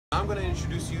I'm going to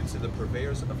introduce you to the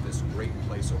purveyors of this great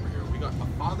place over here. We got a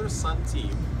father-son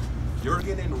team,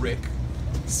 Yurgen and Rick.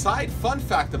 Side fun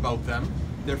fact about them,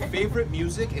 their favorite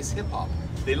music is hip-hop.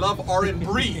 They love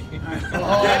R&B.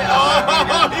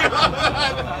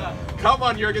 Come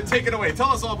on, Yurgen, take it away.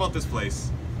 Tell us all about this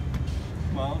place.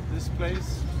 Well, this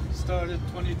place started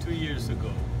 22 years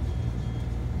ago.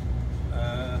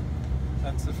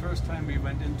 That's the first time we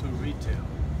went into retail.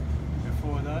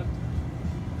 Before that,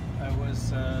 I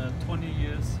was 20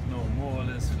 years, no, more or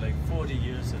less like 40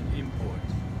 years in import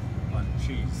on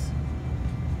cheese.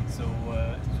 So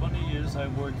 20 years I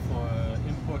worked for an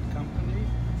import company,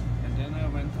 and then I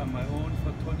went on my own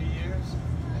for 20 years,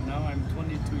 and now I'm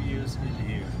 22 years in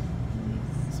here.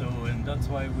 So, and that's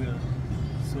why we're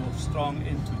so strong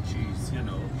into cheese, you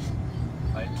know.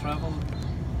 I traveled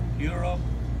Europe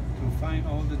to find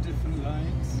all the different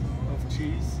lines of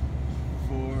cheese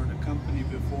for the company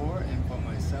before and for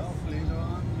myself later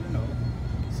on, you know.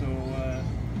 So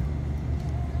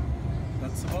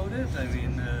that's about it. I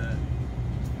mean,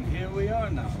 and here we are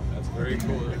now. That's very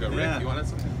cool. Rick, you wanted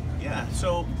something? Yeah,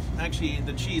 so actually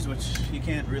the cheese, which you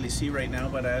can't really see right now,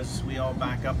 but as we all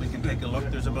back up, we can take a look.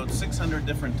 There's about 600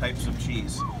 different types of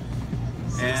cheese.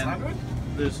 600? And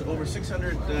there's over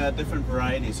 600 different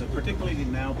varieties, so particularly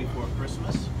now before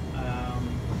Christmas.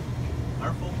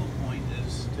 Our focal point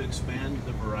is to expand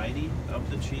the variety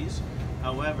of the cheese.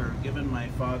 However, given my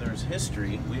father's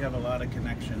history, we have a lot of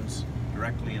connections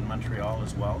directly in Montreal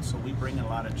as well, so we bring a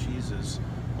lot of cheeses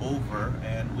over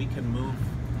and we can move.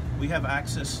 We have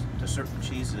access to certain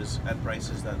cheeses at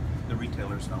prices that the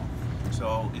retailers don't.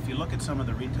 So if you look at some of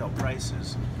the retail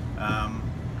prices,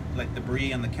 like the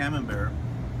Brie and the Camembert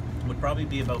would probably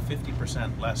be about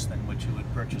 50% less than what you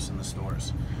would purchase in the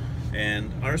stores.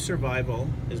 And our survival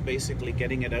is basically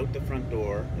getting it out the front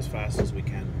door as fast as we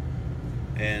can.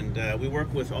 And we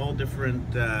work with all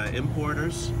different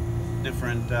importers,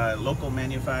 different local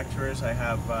manufacturers. I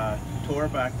have Tor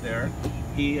back there.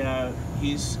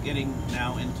 He's getting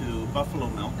now into buffalo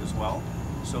milk as well.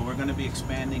 So we're going to be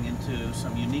expanding into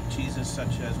some unique cheeses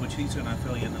such as, which he's going to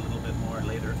fill you in a little bit more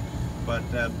later. But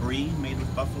Brie made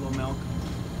with buffalo milk,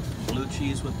 blue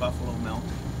cheese with buffalo milk.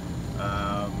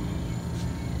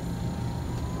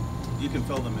 You can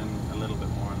fill them in a little bit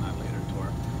more on that later,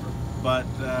 Tor. But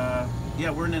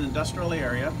yeah, we're in an industrial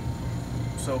area,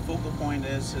 so focal point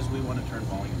is we want to turn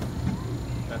volume.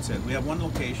 That's it. We have one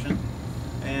location,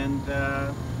 and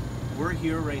we're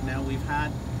here right now. We've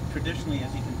had traditionally,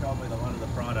 as you can tell by a lot of the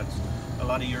products, a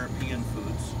lot of European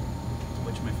foods,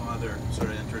 which my father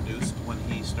sort of introduced when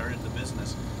he started the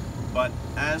business. But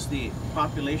as the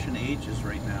population ages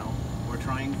right now, we're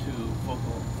trying to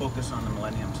focus on the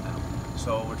millenniums now.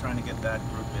 So we're trying to get that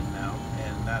group in now,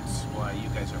 and that's why you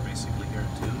guys are basically here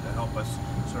too, to help us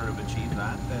sort of achieve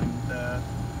that and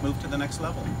move to the next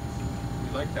level.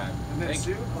 We like that. And then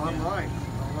soon, online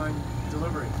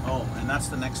delivery. Oh, and that's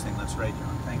the next thing. That's right,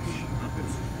 John. Thank you.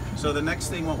 So the next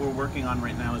thing, what we're working on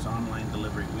right now is online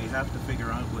delivery. We have to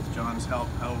figure out, with John's help,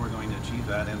 how we're going to achieve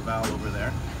that, and Val over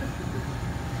there.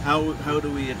 How do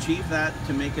we achieve that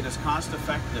to make it as cost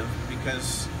effective?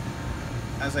 Because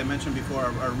as I mentioned before,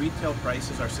 our retail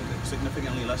prices are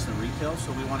significantly less than retail,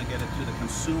 so we want to get it to the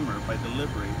consumer by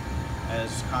delivery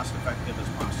as cost effective as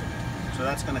possible. So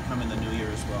that's going to come in the new year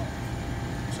as well.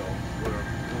 So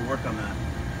we'll work on that.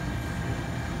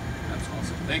 That's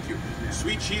awesome. Thank you.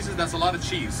 Sweet cheeses, that's a lot of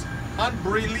cheese.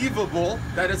 Unbelievable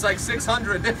that it's like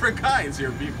 600 different kinds here,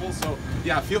 people. So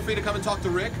yeah, feel free to come and talk to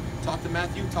Rick, talk to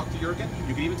Matthew, talk to Yurgen.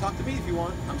 You can even talk to me if you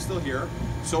want. I'm still here.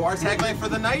 So our tagline for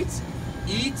the night: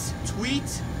 eat,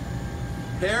 tweet,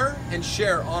 pair, and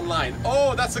share online.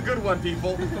 Oh, that's a good one,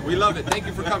 people. We love it. Thank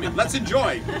you for coming. Let's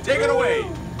enjoy. Take it away.